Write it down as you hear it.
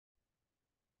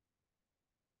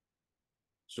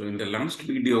So in the last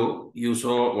video, you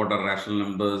saw what are rational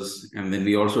numbers, and then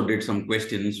we also did some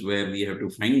questions where we have to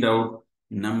find out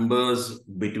numbers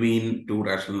between two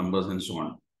rational numbers and so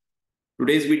on.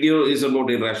 Today's video is about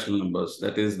irrational numbers.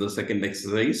 That is the second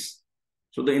exercise.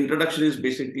 So the introduction is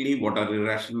basically what are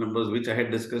irrational numbers, which I had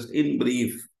discussed in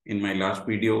brief in my last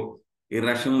video.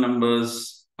 Irrational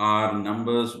numbers are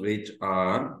numbers which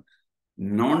are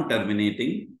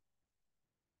non-terminating.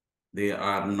 They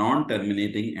are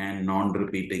non-terminating and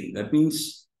non-repeating. That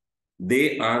means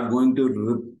they are going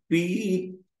to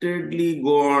repeatedly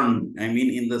go on. I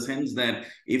mean, in the sense that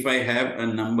if I have a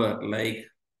number like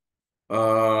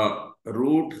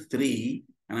root 3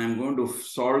 and I'm going to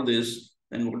solve this,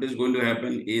 then what is going to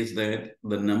happen is that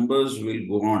the numbers will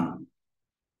go on.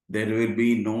 There will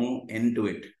be no end to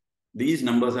it. These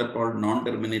numbers are called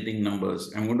non-terminating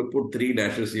numbers. I'm going to put 3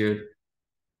 dashes here,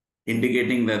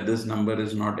 indicating that this number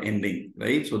is not ending,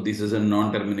 right? So this is a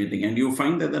non-terminating, and you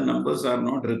find that the numbers are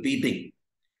not repeating.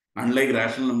 Unlike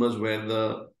rational numbers where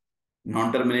the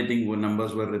non-terminating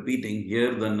numbers were repeating,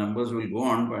 here the numbers will go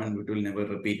on and it will never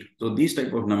repeat. So these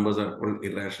type of numbers are called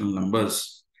irrational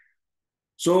numbers.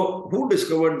 So who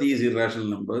discovered these irrational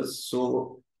numbers?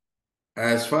 So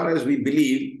as far as we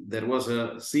believe, there was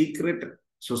a secret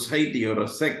society or a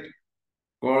sect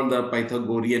called the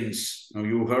Pythagoreans. Now,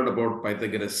 you heard about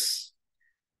Pythagoras.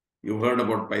 You heard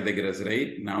about Pythagoras,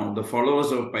 right? Now, the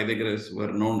followers of Pythagoras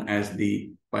were known as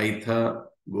the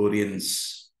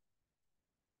Pythagoreans.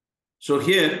 So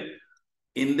here,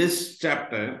 in this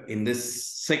chapter, in this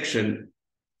section,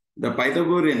 the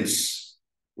Pythagoreans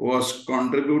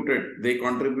they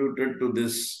contributed to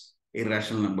this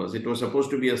irrational numbers. It was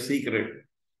supposed to be a secret,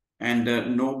 and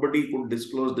nobody could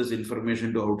disclose this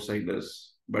information to outsiders.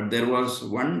 But there was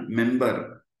one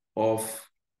member of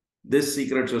this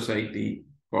secret society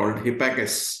called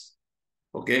Hipparchus.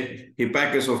 Okay,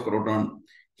 Hipparchus of Croton.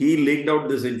 He leaked out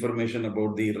this information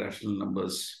about the irrational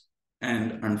numbers,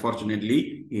 and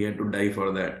unfortunately, he had to die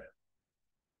for that.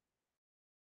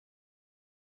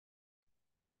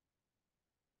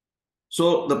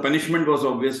 So the punishment was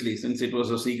obviously, since it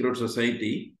was a secret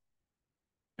society,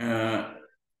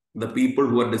 the people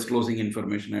who are disclosing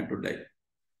information had to die.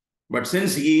 But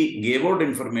since he gave out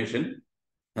information,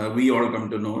 we all come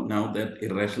to know now that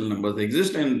irrational numbers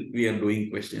exist, and we are doing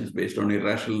questions based on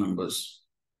irrational numbers.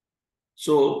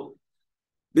 So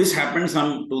this happened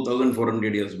some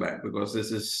 2,400 years back, because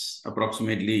this is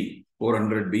approximately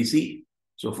 400 BC.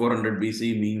 So 400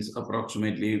 BC means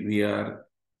approximately we are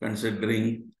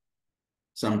considering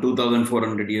some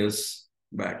 2,400 years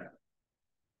back.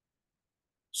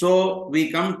 So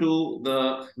we come to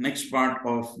the next part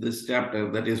of this chapter,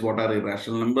 that is what are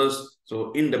irrational numbers.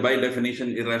 So by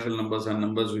definition, irrational numbers are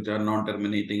numbers which are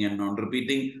non-terminating and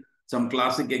non-repeating. Some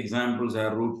classic examples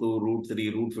are root 2, root 3,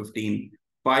 root 15.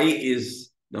 Pi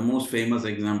is the most famous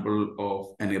example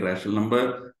of an irrational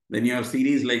number. Then you have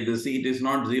series like this. See, it is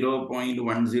not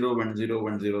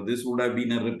 0.101010. This would have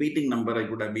been a repeating number. It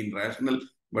would have been rational,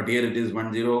 but here it is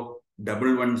 10,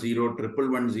 double 10,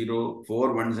 triple 10,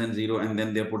 4 ones and 0, and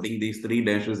then they're putting these 3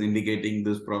 dashes indicating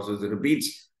this process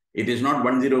repeats. It is not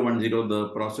 1010. The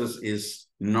process is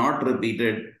not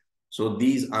repeated. So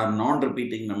these are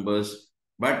non-repeating numbers,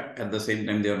 but at the same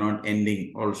time, they are not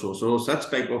ending also. So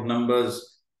such type of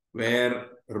numbers where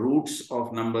roots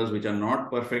of numbers which are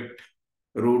not perfect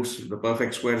roots, the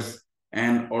perfect squares,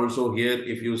 and also here,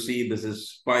 if you see, this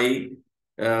is pi,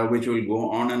 which will go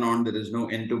on and on. There is no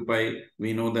end to pi.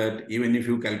 We know that even if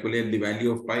you calculate the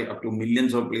value of pi up to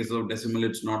millions of places of decimal,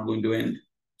 it's not going to end.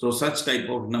 So such type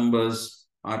of numbers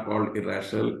are called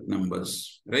irrational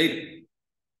numbers, right?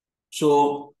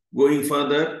 So going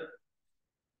further,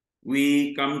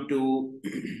 we come to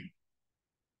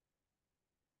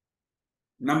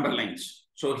number lines.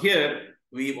 So here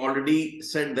we've already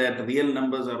said that real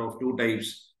numbers are of 2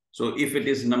 types. So if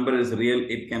number is real,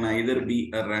 it can either be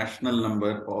a rational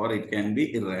number or it can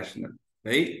be irrational,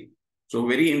 right? So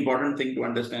very important thing to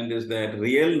understand is that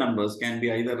real numbers can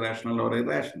be either rational or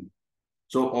irrational.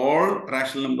 So all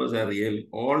rational numbers are real,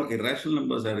 all irrational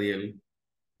numbers are real,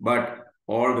 but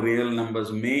all real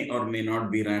numbers may or may not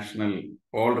be rational.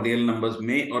 All real numbers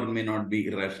may or may not be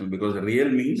irrational, because real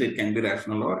means it can be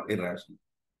rational or irrational.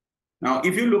 Now,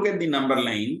 if you look at the number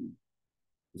line,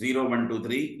 0, 1, 2,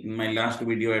 3. In my last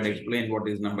video, I had explained what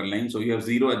is number line. So you have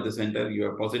 0 at the center, you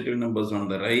have positive numbers on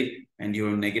the right, and you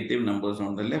have negative numbers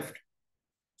on the left.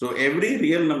 So every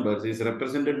real number is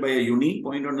represented by a unique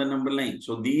point on the number line.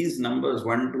 So these numbers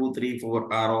 1, 2, 3,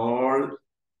 4 are all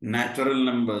natural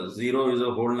numbers. 0 is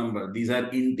a whole number. These are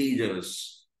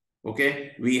integers.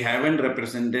 Okay. We haven't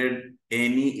represented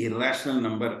any irrational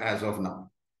number as of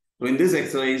now. So in this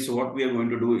exercise, what we are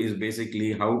going to do is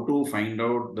basically how to find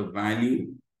out the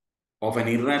value of an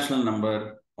irrational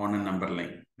number on a number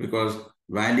line. Because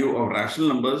value of rational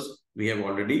numbers, we have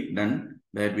already done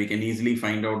that. We can easily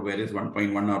find out where is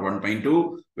 1.1 or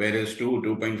 1.2, where is 2,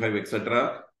 2.5,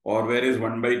 etc. Or where is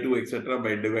 1 by 2, etc.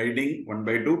 by dividing 1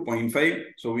 by 2, 0.5.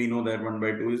 So we know that 1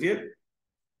 by 2 is here.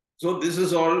 So this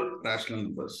is all rational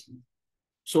numbers.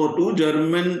 So two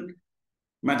German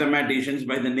mathematicians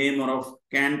by the name of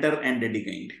Cantor and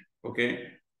Dedekind. Okay.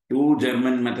 Two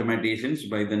German mathematicians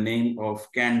by the name of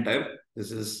Cantor.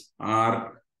 This is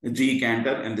R.G.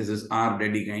 Cantor and this is R.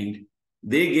 Dedekind.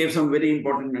 They gave some very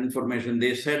important information.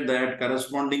 They said that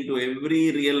corresponding to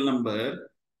every real number,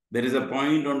 there is a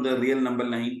point on the real number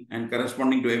line, and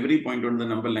corresponding to every point on the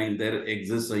number line, there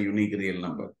exists a unique real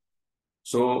number.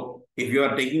 So if you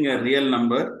are taking a real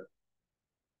number,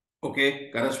 okay,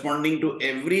 corresponding to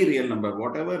every real number,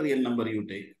 whatever real number you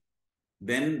take,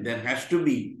 then there has to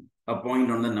be a point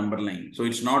on the number line. So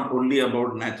it's not only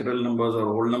about natural numbers or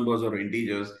whole numbers or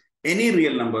integers, any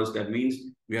real numbers. That means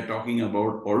we are talking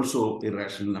about also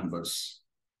irrational numbers.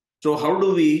 So how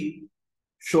do we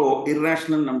show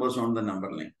irrational numbers on the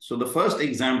number line? So the first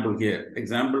example here,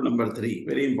 example number 3,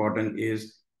 very important,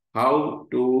 is how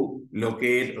to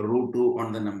locate root 2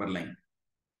 on the number line.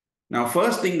 Now,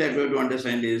 first thing that we have to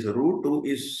understand is root 2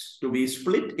 is to be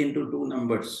split into two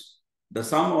numbers. The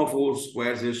sum of whose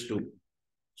squares is 2.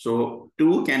 So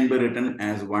 2 can be written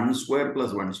as 1 square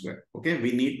plus 1 square. Okay,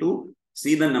 we need to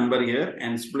see the number here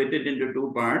and split it into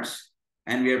two parts,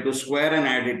 and we have to square and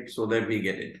add it so that we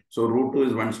get it. So root 2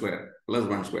 is 1 square plus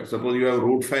 1 square. Suppose you have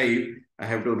root 5, I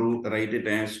have to write it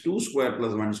as 2 square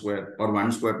plus 1 square or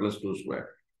 1 square plus 2 square.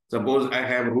 Suppose I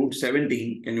have root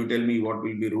 17. Can you tell me what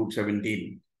will be root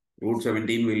 17? Root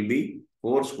 17 will be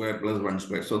 4 square plus 1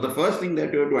 square. So the first thing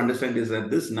that you have to understand is that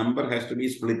this number has to be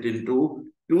split into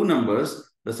two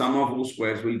numbers, the sum of whose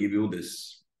squares will give you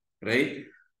this, right?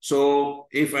 So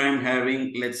if I am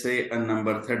having, let's say, a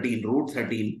number 13, root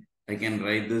 13, I can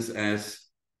write this as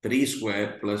 3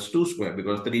 square plus 2 square,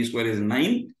 because 3 square is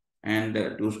 9 and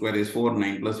 2 square is 4,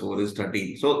 9 plus 4 is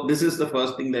 13. So this is the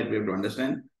first thing that we have to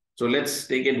understand. So let's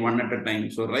take it one at a time.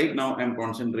 So right now I'm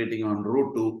concentrating on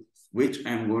root 2, which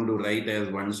I'm going to write as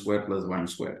 1 square plus 1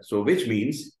 square. So which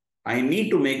means I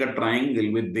need to make a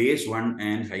triangle with base 1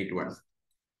 and height 1.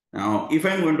 Now, if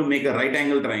I'm going to make a right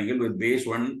angle triangle with base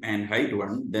 1 and height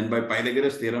 1, then by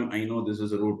Pythagoras theorem, I know this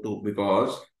is root 2,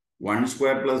 because 1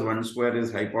 square plus 1 square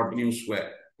is hypotenuse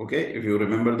square. Okay, if you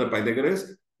remember the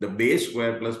Pythagoras, the base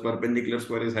square plus perpendicular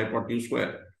square is hypotenuse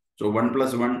square. So 1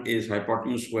 plus 1 is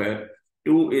hypotenuse square,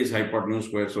 2 is hypotenuse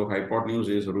square, so hypotenuse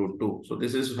is root 2. So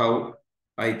this is how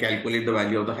I calculate the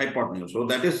value of the hypotenuse. So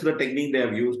that is the technique they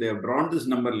have used. They have drawn this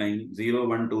number line 0,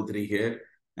 1, 2, 3 here,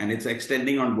 and it's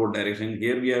extending on both directions.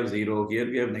 Here we have 0, here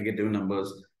we have negative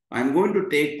numbers. I'm going to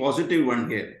take positive 1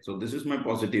 here. So this is my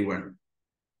positive 1.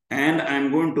 And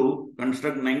I'm going to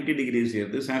construct 90 degrees here.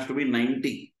 This has to be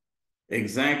 90,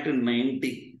 exact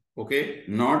 90, okay?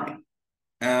 Not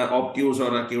obtuse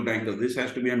or acute angle. This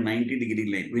has to be a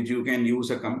 90-degree line, which you can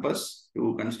use a compass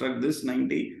to construct this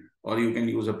 90, or you can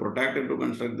use a protractor to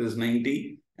construct this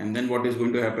 90. And then what is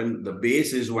going to happen? The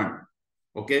base is 1.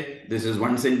 Okay, this is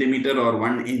 1 centimeter or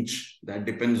 1 inch. That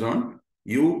depends on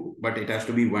you, but it has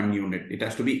to be 1 unit. It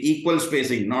has to be equal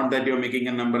spacing, not that you're making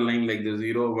a number line like the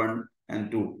 0, 1,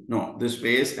 and 2. No, this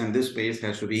space and this space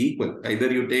has to be equal. Either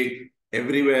you take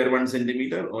everywhere 1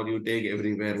 centimeter or you take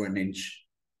everywhere 1 inch.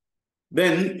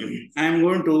 Then I'm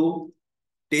going to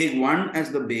take 1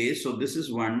 as the base. So this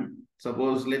is 1.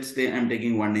 Suppose, let's say I'm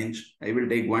taking 1 inch. I will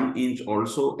take 1 inch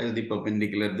also as the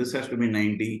perpendicular. This has to be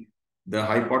 90. The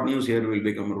hypotenuse here will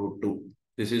become root 2.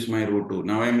 This is my root 2.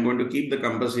 Now I'm going to keep the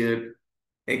compass here,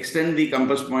 extend the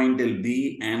compass point till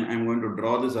B, and I'm going to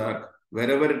draw this arc.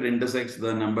 Wherever it intersects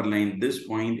the number line, this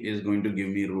point is going to give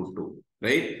me root 2,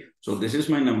 right? So this is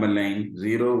my number line,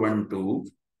 0, 1, 2.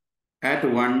 At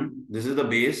 1, this is the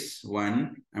base,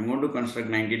 1. I'm going to construct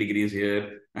 90 degrees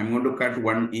here. I'm going to cut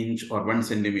 1 inch or 1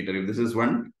 centimeter. If this is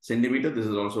 1 centimeter, this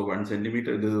is also 1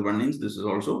 centimeter. This is 1 inch, this is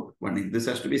also 1 inch. This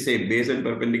has to be same. Base and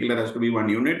perpendicular has to be 1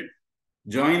 unit.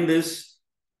 Join this.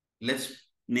 Let's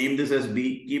name this as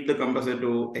B. Keep the compass at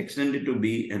O, extend it to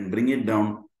B and bring it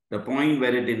down. The point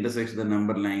where it intersects the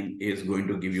number line is going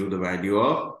to give you the value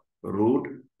of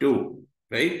root 2.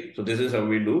 Right? So this is how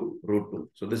we do root 2.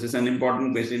 So this is an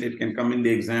important question. It can come in the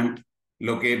exam.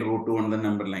 Locate root 2 on the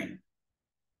number line.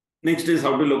 Next is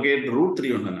how to locate root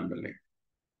 3 on the number line.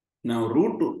 Now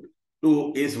root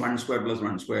 2 is 1 square plus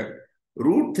 1 square.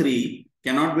 Root 3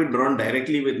 cannot be drawn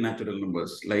directly with natural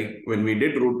numbers. Like when we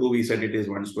did root 2, we said it is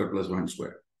 1 square plus 1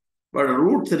 square. But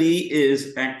root 3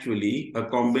 is actually a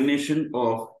combination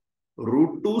of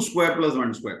root 2 square plus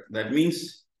 1 square. That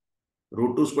means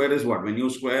root 2 square is what? When you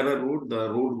square a root, the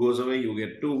root goes away, you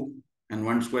get 2. And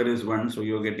 1 square is 1, so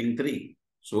you're getting 3.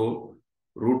 So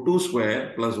root 2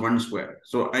 square plus 1 square.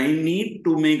 So I need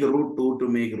to make root 2 to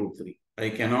make root 3. I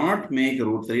cannot make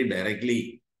root 3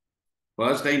 directly.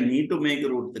 First, I need to make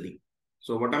root 3.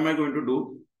 So what am I going to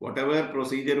do? Whatever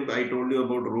procedure I told you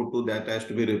about root 2, that has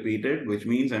to be repeated, which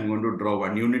means I'm going to draw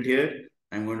 1 unit here.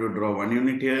 I'm going to draw 1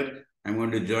 unit here. I'm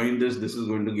going to join this. This is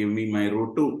going to give me my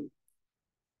root 2.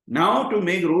 Now to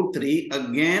make root 3,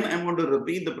 again, I'm going to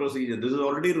repeat the procedure. This is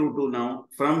already root 2 now.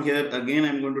 From here, again,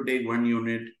 I'm going to take 1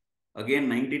 unit. Again,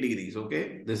 90 degrees,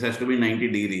 okay? This has to be 90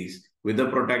 degrees with a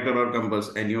protractor or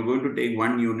compass. And you're going to take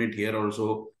 1 unit here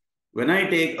also. When I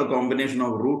take a combination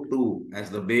of root 2 as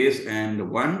the base and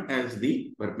 1 as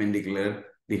the perpendicular,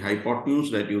 the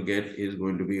hypotenuse that you get is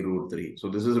going to be root 3. So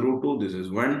this is root 2, this is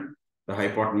 1. The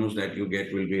hypotenuse that you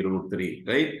get will be root 3,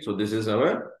 right? So this is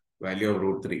our value of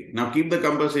root 3. Now keep the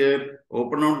compass here,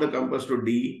 open out the compass to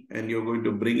D, and you're going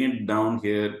to bring it down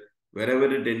here.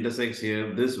 Wherever it intersects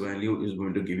here, this value is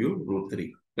going to give you root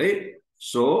 3, right?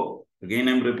 So again,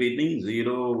 I'm repeating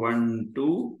 0, 1,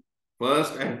 2.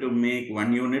 First, I have to make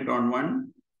 1 unit on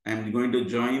 1. I'm going to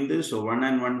join this. So 1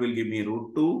 and 1 will give me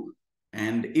root 2.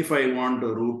 And if I want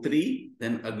root 3,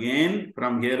 then again,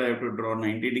 from here, I have to draw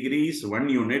 90 degrees, 1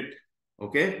 unit.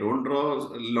 Okay, don't draw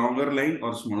a longer line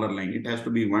or smaller line. It has to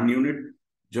be 1 unit.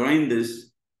 Join this.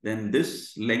 Then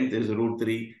this length is root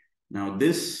 3. Now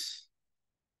this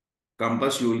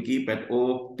compass you will keep at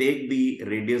O. Take the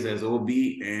radius as OB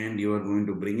and you are going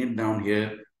to bring it down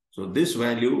here. So this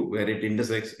value where it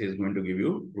intersects is going to give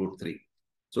you root 3.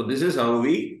 So this is how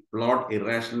we plot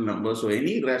irrational numbers. So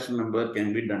any irrational number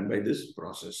can be done by this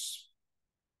process.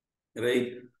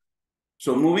 Right?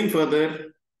 So moving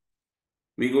further,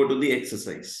 we go to the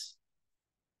exercise.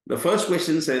 The first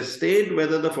question says, state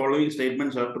whether the following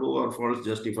statements are true or false,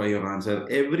 justify your answer.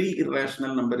 Every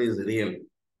irrational number is real.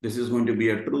 This is going to be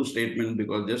a true statement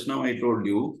because just now I told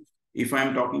you, if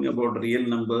I'm talking about real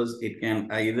numbers, it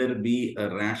can either be a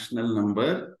rational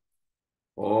number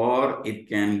or it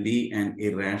can be an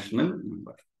irrational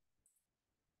number,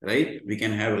 right? We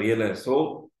can have real.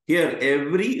 So here,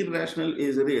 every irrational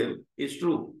is real, is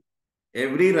true.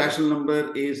 Every rational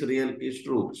number is real, is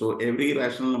true. So every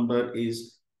rational number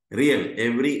is real.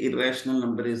 Every irrational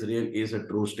number is real is a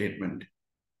true statement.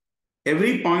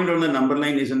 Every point on the number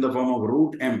line is in the form of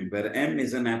root m, where m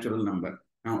is a natural number.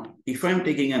 Now, if I'm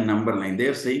taking a number line,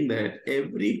 they're saying that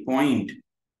every point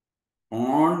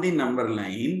on the number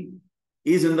line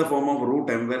is in the form of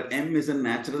root m, where m is a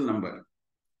natural number.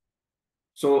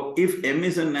 So if m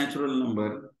is a natural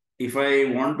number, if I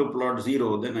want to plot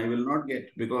 0, then I will not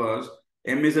get, because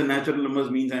m is a natural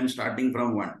number means I'm starting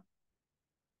from 1.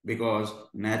 Because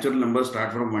natural numbers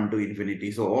start from 1 to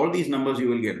infinity. So all these numbers you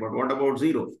will get. But what about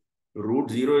 0?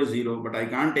 Root 0 is 0, but I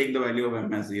can't take the value of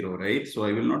m as 0, right? So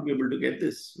I will not be able to get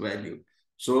this value.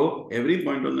 So every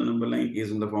point on the number line is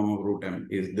in the form of root m.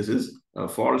 This is a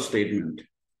false statement.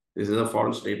 This is a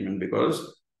false statement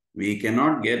because we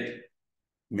cannot get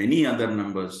many other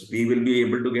numbers. We will be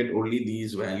able to get only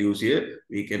these values here.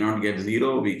 We cannot get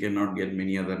 0. We cannot get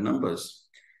many other numbers.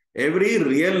 Every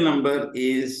real number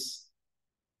is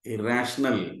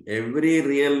irrational. Every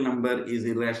real number is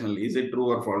irrational. Is it true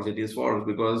or false? It is false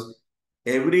because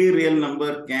every real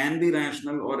number can be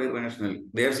rational or irrational.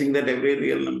 They are saying that every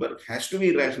real number has to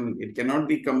be rational. It cannot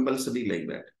be compulsory like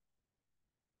that.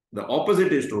 The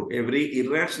opposite is true. Every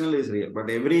irrational is real, but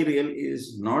every real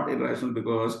is not irrational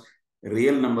because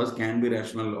real numbers can be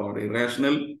rational or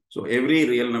irrational. So every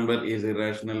real number is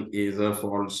irrational is a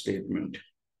false statement.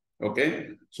 Okay.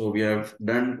 So we have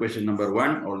done question number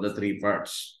 1, all the 3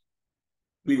 parts.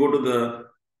 We go to the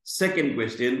second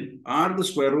question. Are the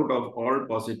square root of all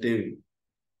positive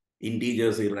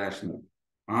integers irrational?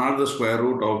 Are the square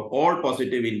root of all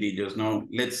positive integers? Now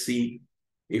let's see.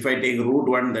 If I take root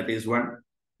 1, that is 1.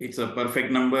 It's a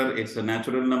perfect number. It's a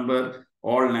natural number.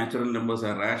 All natural numbers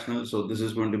are rational. So this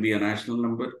is going to be a rational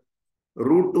number.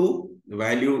 Root 2, the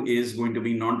value is going to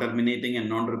be non-terminating and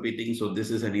non-repeating. So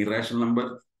this is an irrational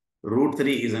number. Root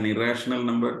 3 is an irrational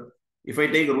number. If I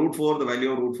take root 4, the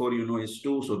value of root 4, you know, is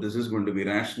 2. So this is going to be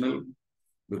rational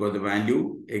because the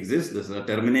value exists. This is a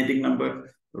terminating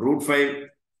number. Root 5,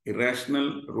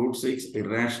 irrational. Root 6,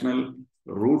 irrational.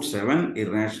 Root 7,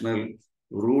 irrational.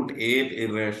 Root 8,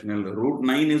 irrational. Root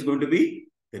 9 is going to be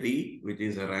 3, which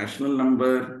is a rational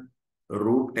number.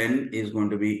 Root 10 is going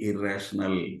to be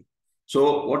irrational.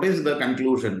 So what is the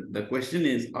conclusion? The question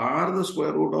is, are the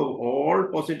square root of all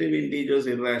positive integers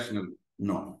irrational?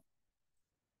 No.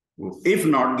 If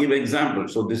not, give example.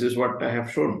 So this is what I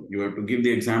have shown. You have to give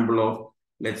the example of,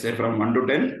 let's say from 1 to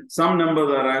 10, some numbers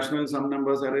are rational, some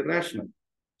numbers are irrational.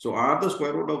 So are the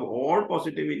square root of all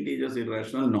positive integers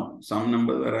irrational? No. Some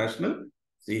numbers are rational.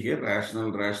 See here,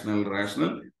 rational, rational,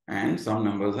 rational, and some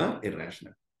numbers are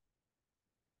irrational.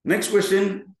 Next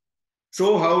question,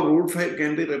 show how root 5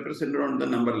 can be represented on the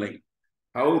number line.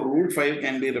 How root 5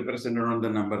 can be represented on the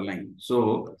number line.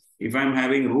 So if I'm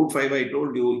having root 5, I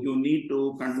told you, you need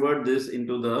to convert this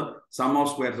into the sum of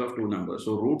squares of two numbers.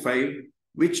 So root 5,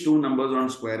 which two numbers on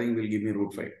squaring will give me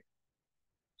root 5?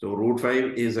 So root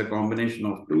 5 is a combination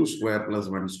of 2 square plus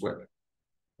 1 square.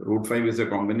 Root 5 is a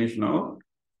combination of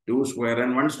 2 square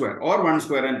and 1 square, or 1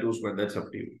 square and 2 square, that's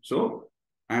up to you. So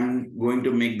I'm going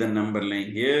to make the number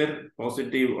line here,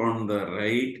 positive on the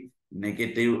right,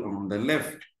 negative on the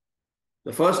left.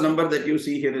 The first number that you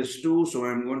see here is 2, so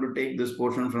I'm going to take this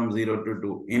portion from 0 to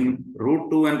 2. In root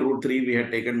 2 and root 3, we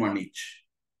had taken 1 each.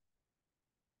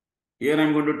 Here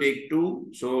I'm going to take 2,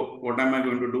 so what am I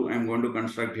going to do? I'm going to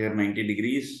construct here 90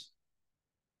 degrees.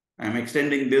 I'm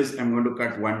extending this, I'm going to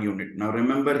cut 1 unit. Now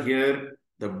remember here,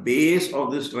 the base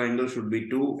of this triangle should be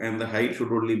 2 and the height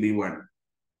should only be 1.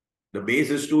 The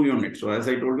base is 2 units. So as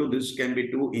I told you, this can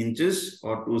be 2 inches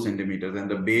or 2 centimeters, and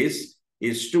the base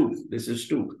is 2. This is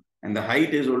 2. And the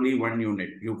height is only 1 unit.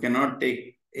 You cannot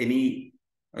take any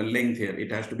length here.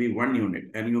 It has to be 1 unit,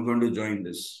 and you're going to join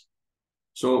this.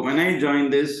 So when I join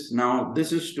this, now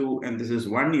this is 2 and this is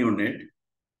 1 unit.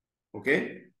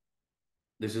 Okay.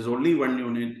 This is only 1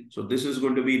 unit. So this is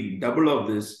going to be double of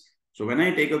this. So when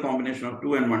I take a combination of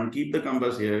 2 and 1, keep the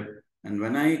compass here. And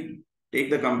when I take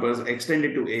the compass, extend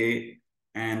it to A.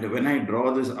 And when I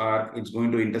draw this arc, it's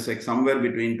going to intersect somewhere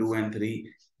between 2 and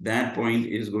 3. That point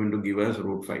is going to give us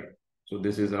root 5. So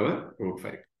this is our root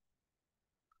 5.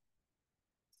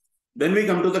 Then we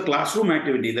come to the classroom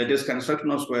activity, that is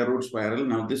construction of square root spiral.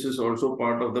 Now this is also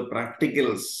part of the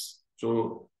practicals.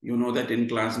 So you know that in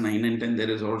class 9 and 10, there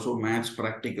is also maths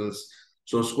practicals.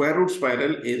 So square root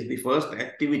spiral is the first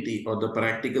activity or the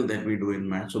practical that we do in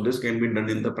math. So this can be done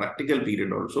in the practical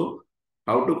period also,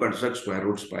 how to construct square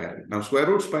root spiral. Now square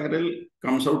root spiral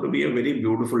comes out to be a very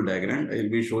beautiful diagram. I will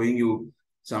be showing you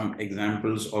some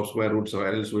examples of square root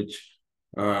spirals which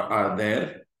are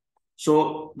there.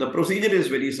 So the procedure is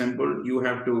very simple. You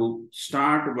have to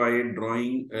start by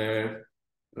drawing a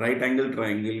right angle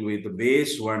triangle with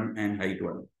base 1 and height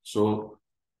 1. So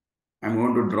I'm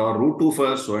going to draw root 2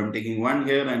 first. So I'm taking 1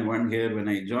 here and 1 here. When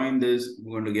I join this,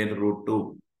 I'm going to get root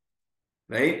 2.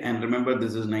 Right? And remember,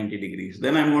 this is 90 degrees.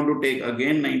 Then I'm going to take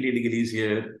again 90 degrees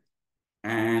here.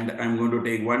 And I'm going to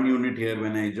take 1 unit here.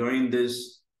 When I join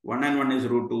this, 1 and 1 is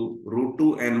root 2. Root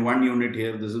 2 and 1 unit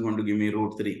here. This is going to give me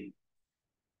root 3.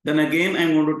 Then again,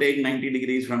 I'm going to take 90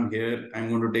 degrees from here. I'm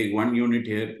going to take 1 unit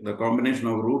here. The combination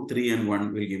of root 3 and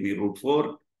 1 will give me root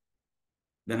 4.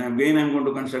 Then again, I'm going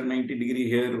to construct 90 degree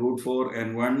here, root 4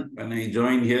 and 1. When I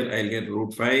join here, I'll get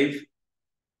root 5.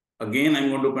 Again, I'm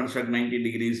going to construct 90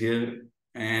 degrees here.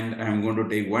 And I'm going to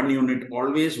take 1 unit,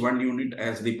 always 1 unit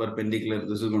as the perpendicular.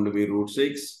 This is going to be root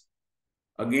 6.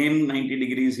 Again, 90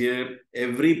 degrees here.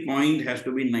 Every point has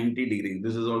to be 90 degrees.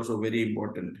 This is also very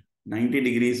important. 90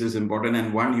 degrees is important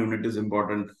and 1 unit is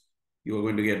important. You are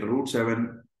going to get root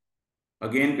 7.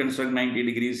 Again, construct 90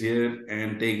 degrees here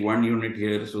and take 1 unit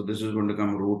here. So this is going to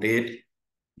come root 8.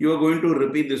 You are going to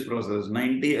repeat this process.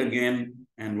 90 again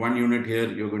and 1 unit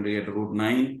here. You're going to get root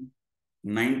 9.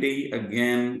 90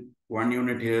 again, 1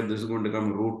 unit here. This is going to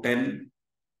come root 10.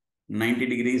 90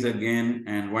 degrees again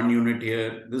and 1 unit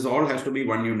here. This all has to be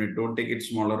 1 unit. Don't take it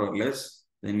smaller or less.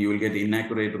 Then you will get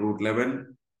inaccurate root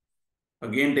 11.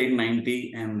 Again, take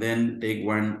 90 and then take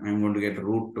 1. I'm going to get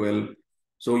root 12.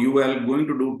 So you are going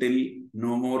to do till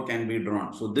no more can be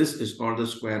drawn. So this is called the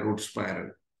square root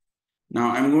spiral. Now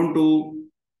I'm going to,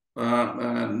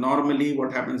 normally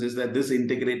what happens is that this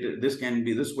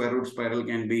square root spiral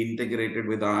can be integrated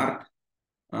with arc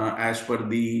as per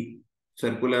the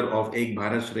circular of Ek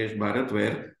Bharat Shresth Bharat,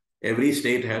 where every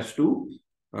state has to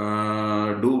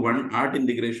do one art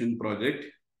integration project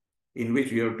in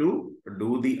which you have to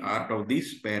do the art of the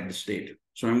paired state.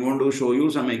 So I'm going to show you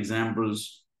some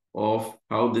examples of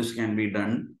how this can be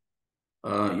done.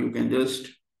 You can just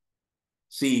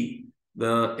see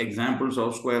the examples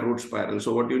of square root spiral.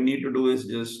 So what you need to do is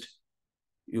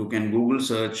you can Google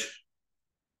search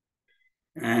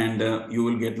and you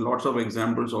will get lots of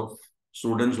examples of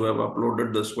students who have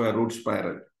uploaded the square root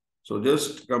spiral. So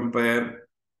just compare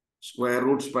square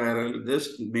root spiral,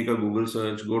 just make a Google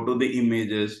search, go to the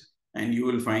images, and you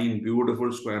will find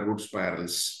beautiful square root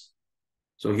spirals.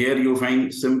 So here you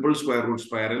find simple square root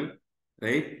spiral,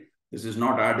 right? This is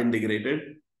not art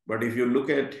integrated, but if you look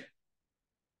at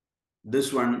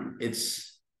this one,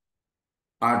 it's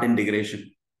art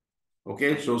integration.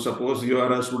 Okay, so suppose you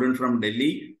are a student from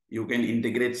Delhi, you can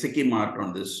integrate Sikkim art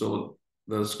on this. So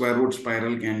the square root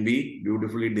spiral can be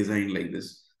beautifully designed like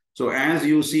this. So as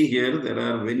you see here, there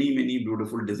are many, many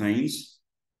beautiful designs.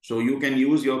 So you can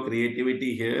use your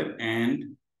creativity here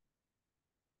and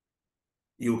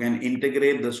you can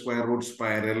integrate the square root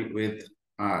spiral with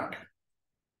art.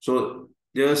 So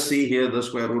just see here the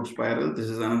square root spiral. This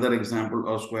is another example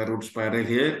of square root spiral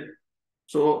here.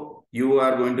 So you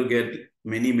are going to get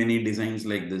many, many designs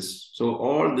like this. So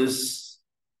all this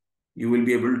you will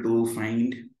be able to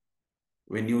find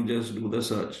when you just do the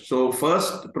search. So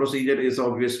first procedure is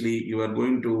obviously you are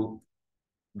going to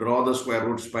draw the square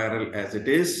root spiral as it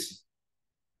is.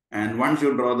 And once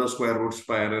you draw the square root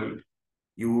spiral,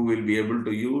 you will be able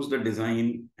to use the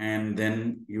design and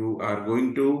then you are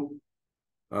going to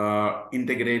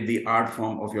integrate the art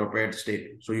form of your paired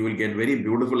state. So you will get very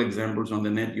beautiful examples on the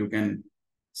net. You can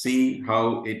see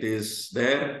how it is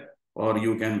there, or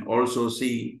you can also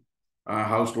see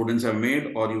how students have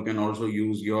made, or you can also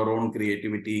use your own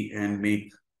creativity and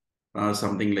make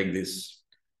something like this.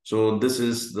 So this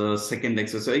is the second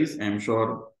exercise. I'm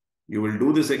sure you will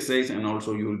do this exercise and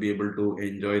also you will be able to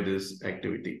enjoy this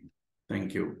activity.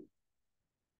 Thank you.